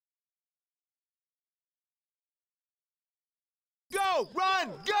Go! Run!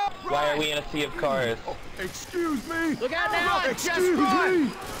 Go! Why are we in a sea of cars? Oh, excuse me! Look out now! Excuse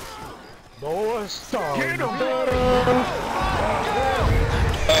me! Noah, stop! Get him!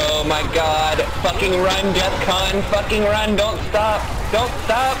 Oh my god. Fucking run, DEFCON. Fucking run. Don't stop. Don't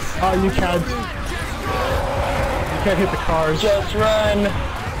stop. Oh, you can't. You can't hit the cars. Just run.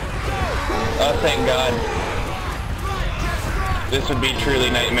 Oh, thank god. This would be truly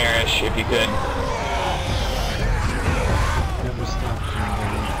nightmarish if you could. Never stop.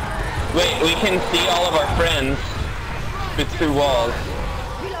 Wait, we can see all of our friends. It's through walls.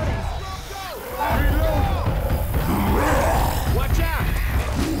 Watch out!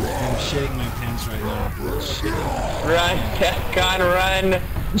 I'm shitting my pants right now. Run, DEFCON, run!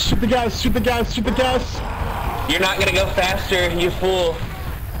 Shoot the gas, shoot the gas, shoot the gas! You're not gonna go faster, you fool.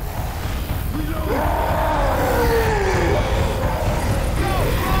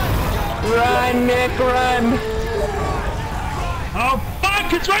 Run, Nick, run! Oh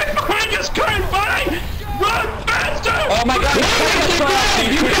fuck! It's right behind us! Current buddy! Run faster! Oh my god, it's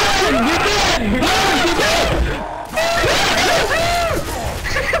You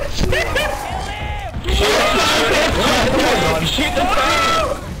Shoot the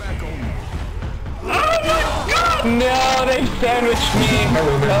fire! Oh my god! No, they sandwiched me!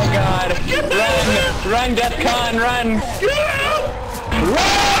 Oh god! Run! Run, DEFCON, run!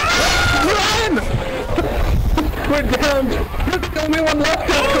 Run! We're down! You're the only one left,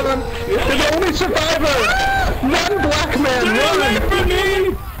 DEFCON! You're the only survivor! Run, black man, run! For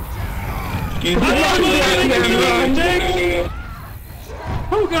me!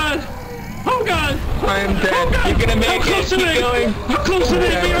 Oh god! Oh god! I'm dead. Oh god! You're gonna make How it, close to keep me? going. How close to me?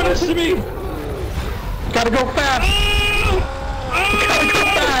 Be honest with me! Gotta go fast! Gotta go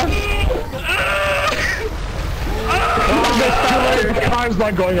fast! The car's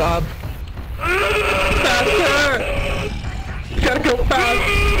not going up. Faster! Gotta go fast!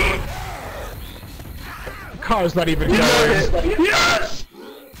 Car's not even going. Yes!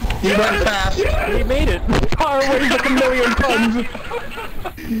 You went fast. We made it! The car weighs like 1,000,000 tons.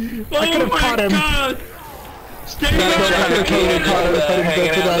 I could have caught him. God. Stay That's back! what I totally caught him if I didn't Hanging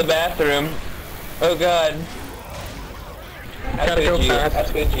go to out in the that. bathroom. Oh god. Gotta go fast.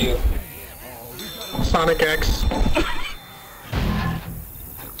 That's good you. Sonic X.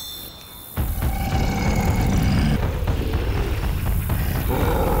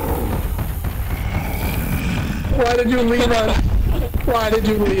 Why did you leave us? Why did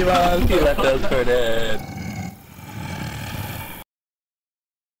you leave us? You left us for dead.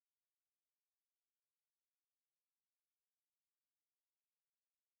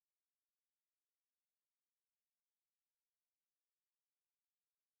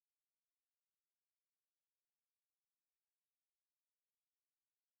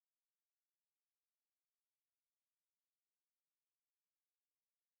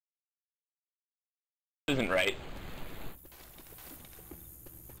 Isn't right.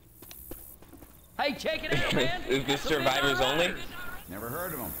 Hey, check it out, man! Is this survivors only? Never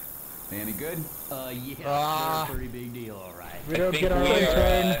heard of them. They any good? Yeah, Ah. they're a pretty big deal, alright. We I don't think get our we own are,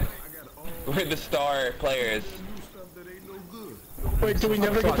 turn. we're the star players. Wait, do we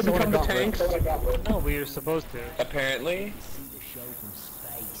never get to become the tanks? No, we were supposed to. Apparently. See the show from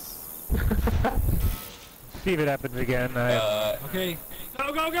space. See if it happens again. Okay.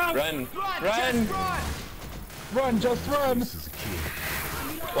 Go, go, go! Run! Run! Run, just run!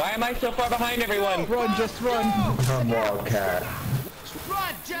 Why am I so far behind everyone? Run, just run! I'm Wildcat.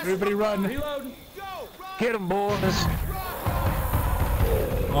 Run, just Everybody run! Reload! Go! Run! Get him, boys!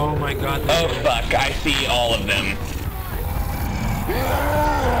 Oh my god. Oh fuck, I see all of them.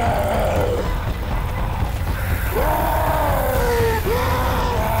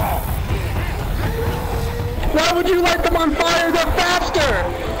 Why would you light them on fire? They're faster!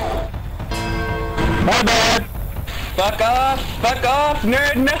 My bad! Fuck off,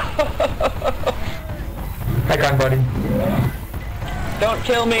 nerd, no! Hang on, buddy. Don't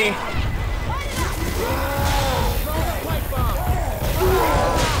kill me!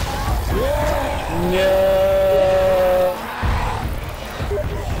 No!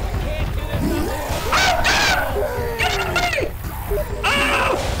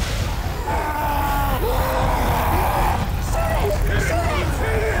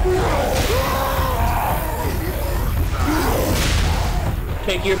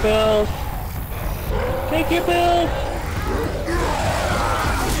 Take your pills! Take your pills!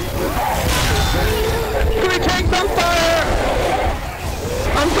 Three tanks on fire!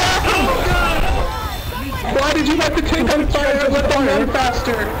 I'm back! Why did you let the tank on fire and let them run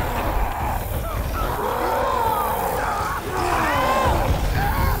faster?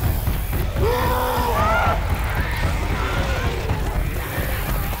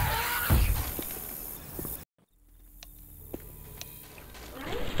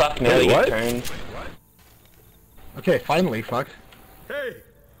 Fuck, now Wait, they get what? turned. Okay, finally, fuck.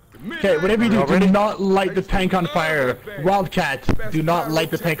 Okay, whatever you do, do not light the tank on fire. Wildcat, do not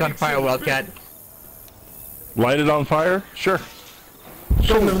light the tank on fire, Wildcat. Light it on fire? Sure.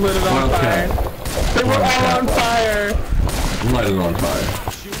 Shouldn't have lit it on fire. They were all on fire. Light it on fire.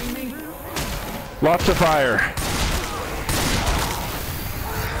 Lots of fire.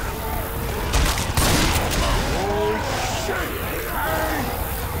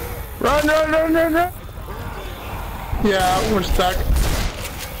 Run, run, run, run, run! Yeah, we're stuck.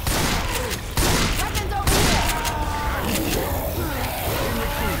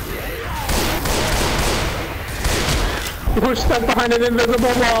 We're stuck behind an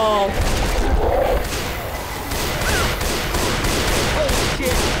invisible wall!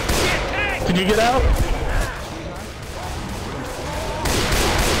 Did you get out?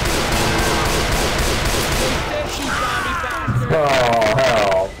 Oh,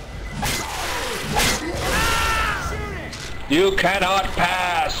 hell. You cannot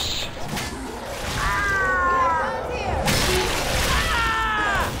pass!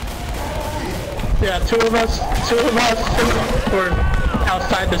 Yeah, two of us were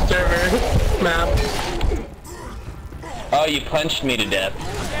outside the server map. Oh, you punched me to death.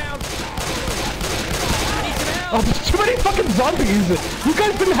 Oh, there's too many fucking zombies! You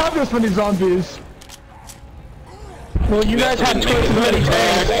guys didn't have this many zombies! Well, you guys had twice as many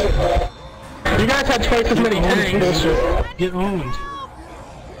tanks. You guys had twice as many tanks. Get owned.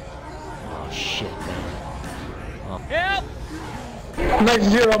 Oh shit, man. Help! Nice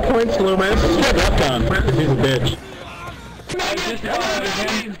 0 points, Loomis. Get that done. He's a bitch.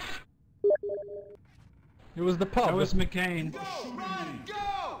 It was the pub. That was McCain.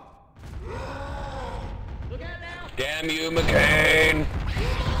 Damn you, McCain!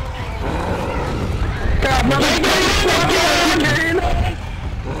 God, no,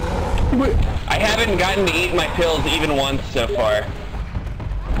 I haven't gotten to eat my pills even once so far.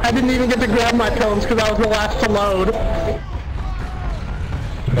 I didn't even get to grab my pills because I was the last to load.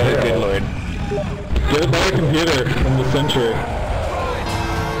 Oh, good lord. Get a better computer from the century.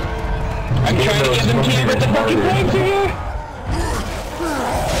 I'm trying to get them to you, but the fucking tanks are here!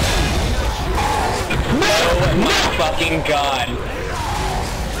 Oh my fucking god.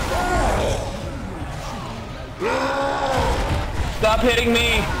 Stop hitting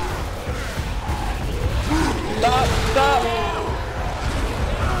me! Stop! Stop!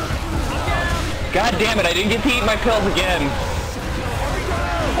 God damn it, I didn't get to eat my pills again.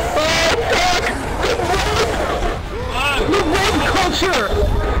 The road culture!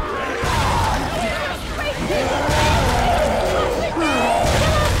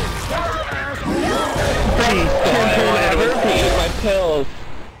 Eat my pills.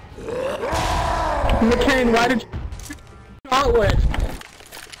 McCain, why did you gauntlet?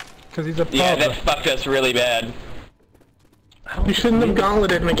 Because he's a pub. Yeah, that fucked us really bad. You shouldn't have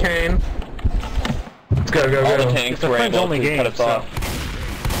gauntleted, McCain. Let's go, go, All go. the tanks were able to cut us off.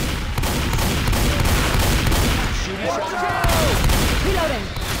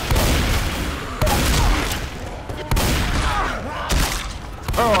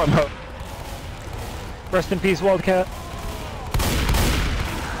 Oh no. Rest in peace, Wildcat.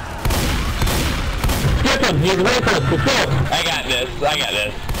 Get him! He's away from us! Let's go! I got this, I got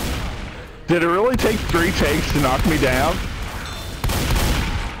this. Did it really take 3 tanks to knock me down?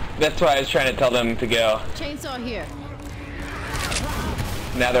 That's why I was trying to tell them to go. Chainsaw here.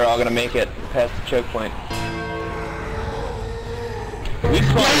 Now they're all gonna make it past the choke point. We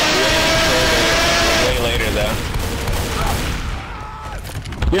spawned way later though.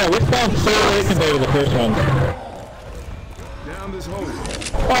 Yeah, we spawned so late compared to the first one.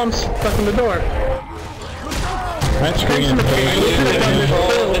 Oh, I'm stuck in the door. That screen I lose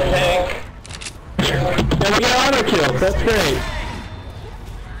control of the tank. Yeah, we got auto kills. That's great.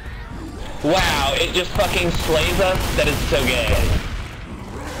 Wow, it just fucking slays us? That is so gay.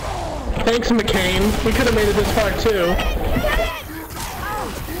 Thanks, McCain. We could have made it this far, too.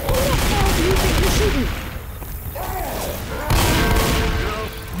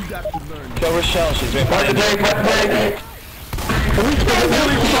 Kill Rochelle, she's right behind you.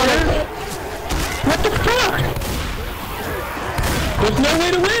 What the fuck? There's no way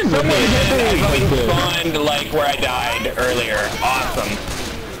to win! I fucking spawned like where I died earlier. Awesome.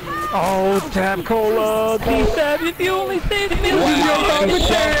 Oh, damn cola. D7, if you only saved me. Wow, I'm so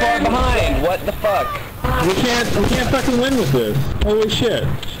far behind. What the fuck? We can't fucking win with this. Holy shit.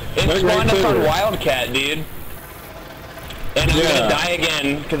 It What a spawned great us on server. Wildcat, dude. And I'm Yeah. gonna die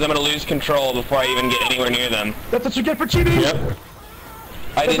again, because I'm gonna lose control before I even get anywhere near them. That's what you get for cheating! Yep.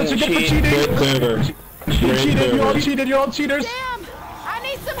 I didn't what you get for cheat. cheating! Great server. You Great cheated, you all server. cheated, you're all cheaters! Damn! I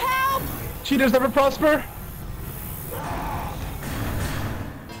need some help! Cheaters never prosper.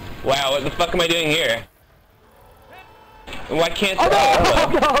 Wow, what the fuck am I doing here? Why can't Oh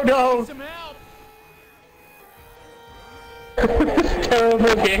hello. no! This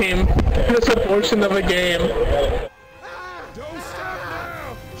terrible game. This abortion of a game. Don't stop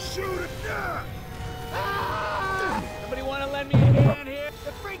now! Shoot it now! Somebody want to lend me a hand here?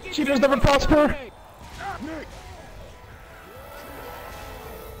 The freaking Cheaters never prosper. Nick!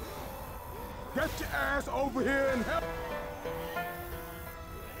 Get your ass over here and help!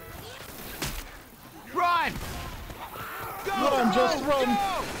 Run! Go! Run, just run.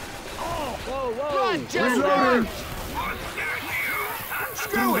 Whoa, whoa! Run, just Reloading! run!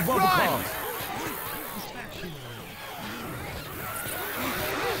 Screw it, run!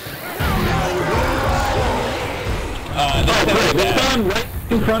 This one right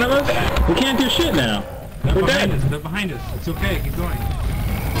in front of us? We can't do shit now. We're dead. They're behind us. It's okay. Keep going.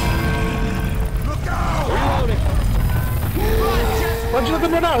 Look out! Why'd you let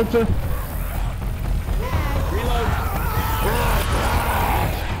them run out?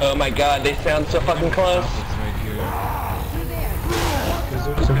 Oh my god, they sound so fucking close. It's right here.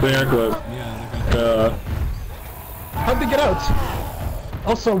 Something air close. Yeah, they're gonna... How'd they get out?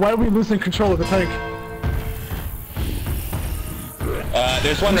 Also, why are we losing control of the tank?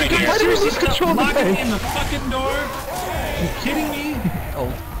 There's one right here. Why do we lose control of the Locking in tank? the fucking door? Are you kidding me?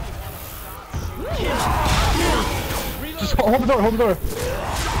 Just hold the door, hold the door.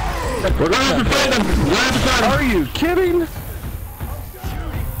 We're going to have to fight them. We're going to have to fight them. Are you kidding?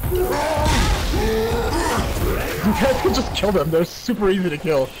 You guys can just kill them, they're super easy to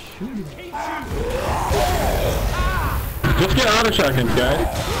kill. Just get auto shotguns, guys.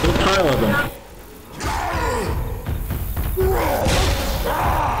 There's a pile of them.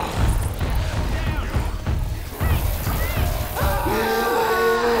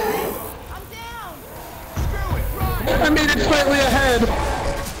 I made it slightly ahead.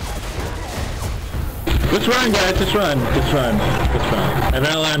 Just run, guys. Just run. Just run. Just run.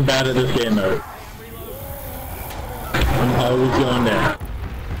 Evidently, I'm bad at this game mode. I'm always going there.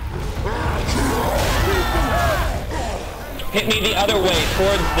 Hit me the other way,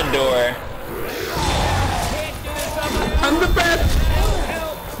 towards the door. I'm the best.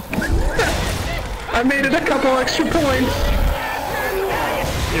 I made it a couple extra points.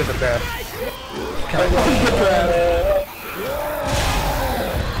 You're the best. I'm the best.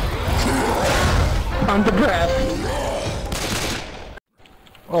 I'm the best.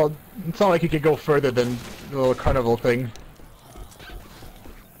 Well, it's not like you could go further than the little carnival thing.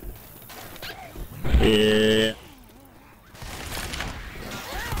 Yeah.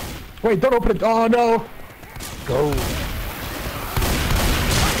 Wait, don't open it. Oh no. Go.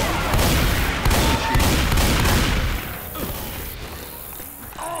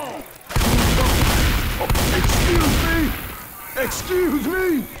 Excuse me! Excuse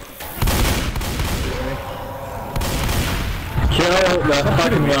me! Kill that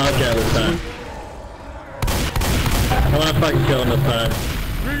fucking wildcat this time. I want to fucking kill him this time.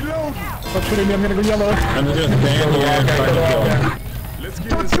 Reload! Stop shooting me, I'm gonna go yellow. I'm just gonna stand here and fucking kill him. Let's get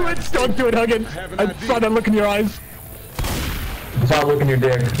Don't do it! Don't do it, Huggins! I saw that look in your eyes. Stop looking your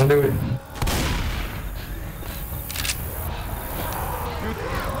dick. Don't do it.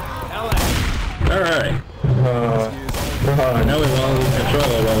 Alright. Now we lost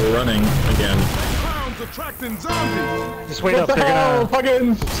control while we're running again. Clowns attracting zombies! Just wait What up, the they're hell, gonna...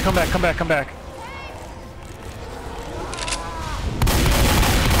 Huggins? Just come back, come back, come back.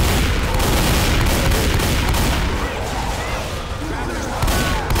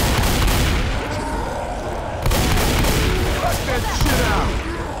 Cut that shit out!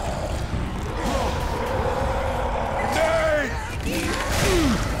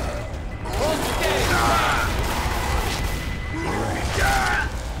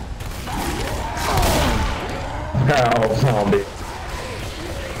 Oh, zombie.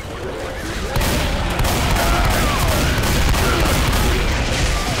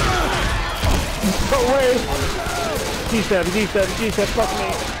 Go away! D7, D7, D7, fuck me.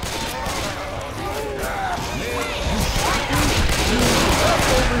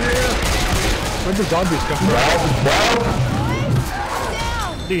 Where'd the zombies come from?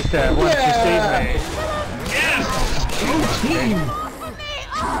 D7, why don't you save me? Go team!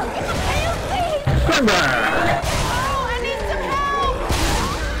 Come back!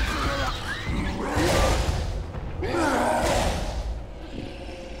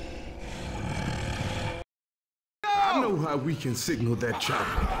 I know how we can signal that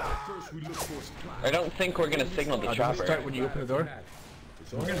chopper. First we look for supply. I don't think we're gonna signal the chopper. Start when you open the door.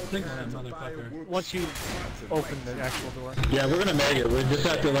 We're gonna signal that motherfucker. Once you open the actual door. Yeah, we're gonna make it. We just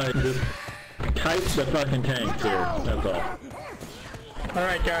have to like just kite the fucking tanks here. That's all.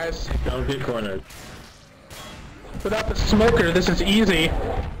 Alright, guys. Don't get cornered. Without the smoker, this is easy.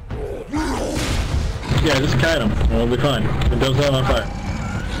 Yeah, just kite them. It'll be fine. And don't set them on fire.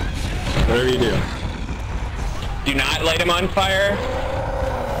 Whatever you do. Do not light him on fire.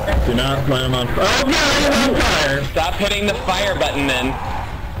 Do not light them on fire. Oh, yeah, light them on fire! Stop hitting the fire button then.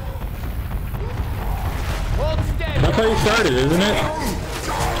 That's how you started, isn't it?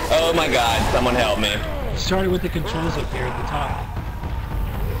 Oh my god, someone help me. Started with the controls up here at the top.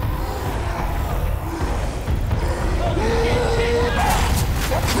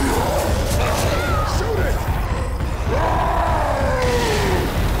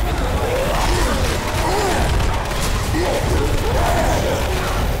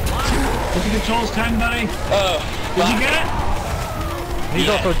 What's the controls time, buddy? Oh, Did you get it? He's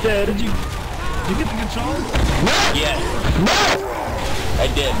also dead. Did you get the controls? yes. No! I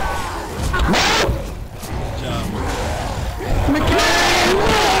did. Good job.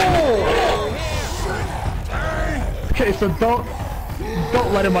 Okay, so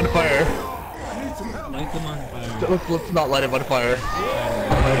don't light him on fire. Light them on fire. Let's not light him on fire.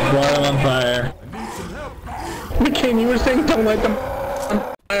 Light them on fire. McCain, you were saying don't light them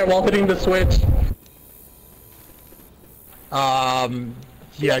on fire while hitting the switch.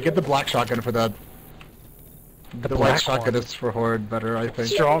 Yeah, get the black shotgun for that. The black shotgun is for Horde better, I think.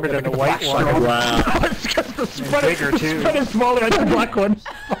 Stronger than the white one. Wow. It's because the spread bigger, too. The spread is smaller than the black one.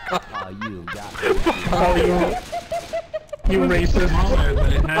 Oh, you racist. Smaller,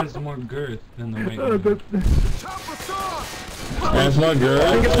 but it has more girth than the white one. That's not good. I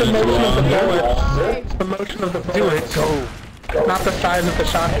think it's the motion of the bullet. It's the motion of the bullet. Not the size of the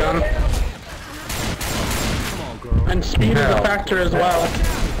shotgun. And speed is a factor as well.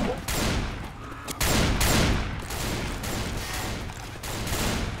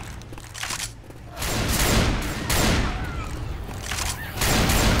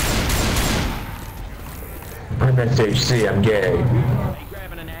 I'm at stage C, I'm gay.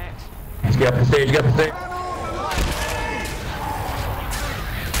 Let's get up the stage, get up the stage.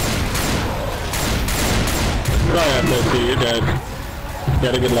 Right up there, see, you're dead. You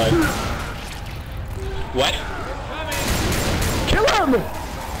had a good life. What? Kill him!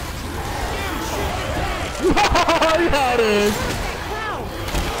 I got it!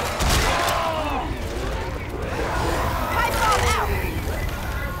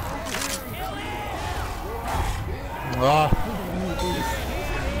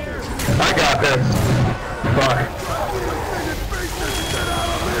 I got this. Fuck.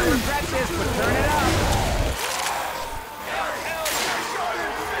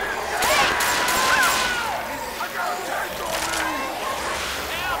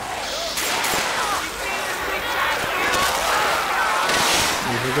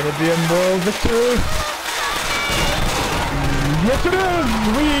 Is it gonna be a moral victory? Yes it is!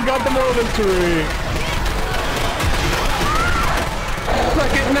 We got the moral victory!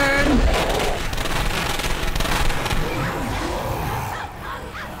 Suck it, man!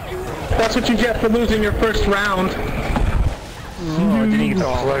 That's what you get for losing your first round. Oh, didn't get the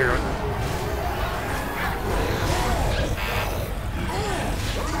player.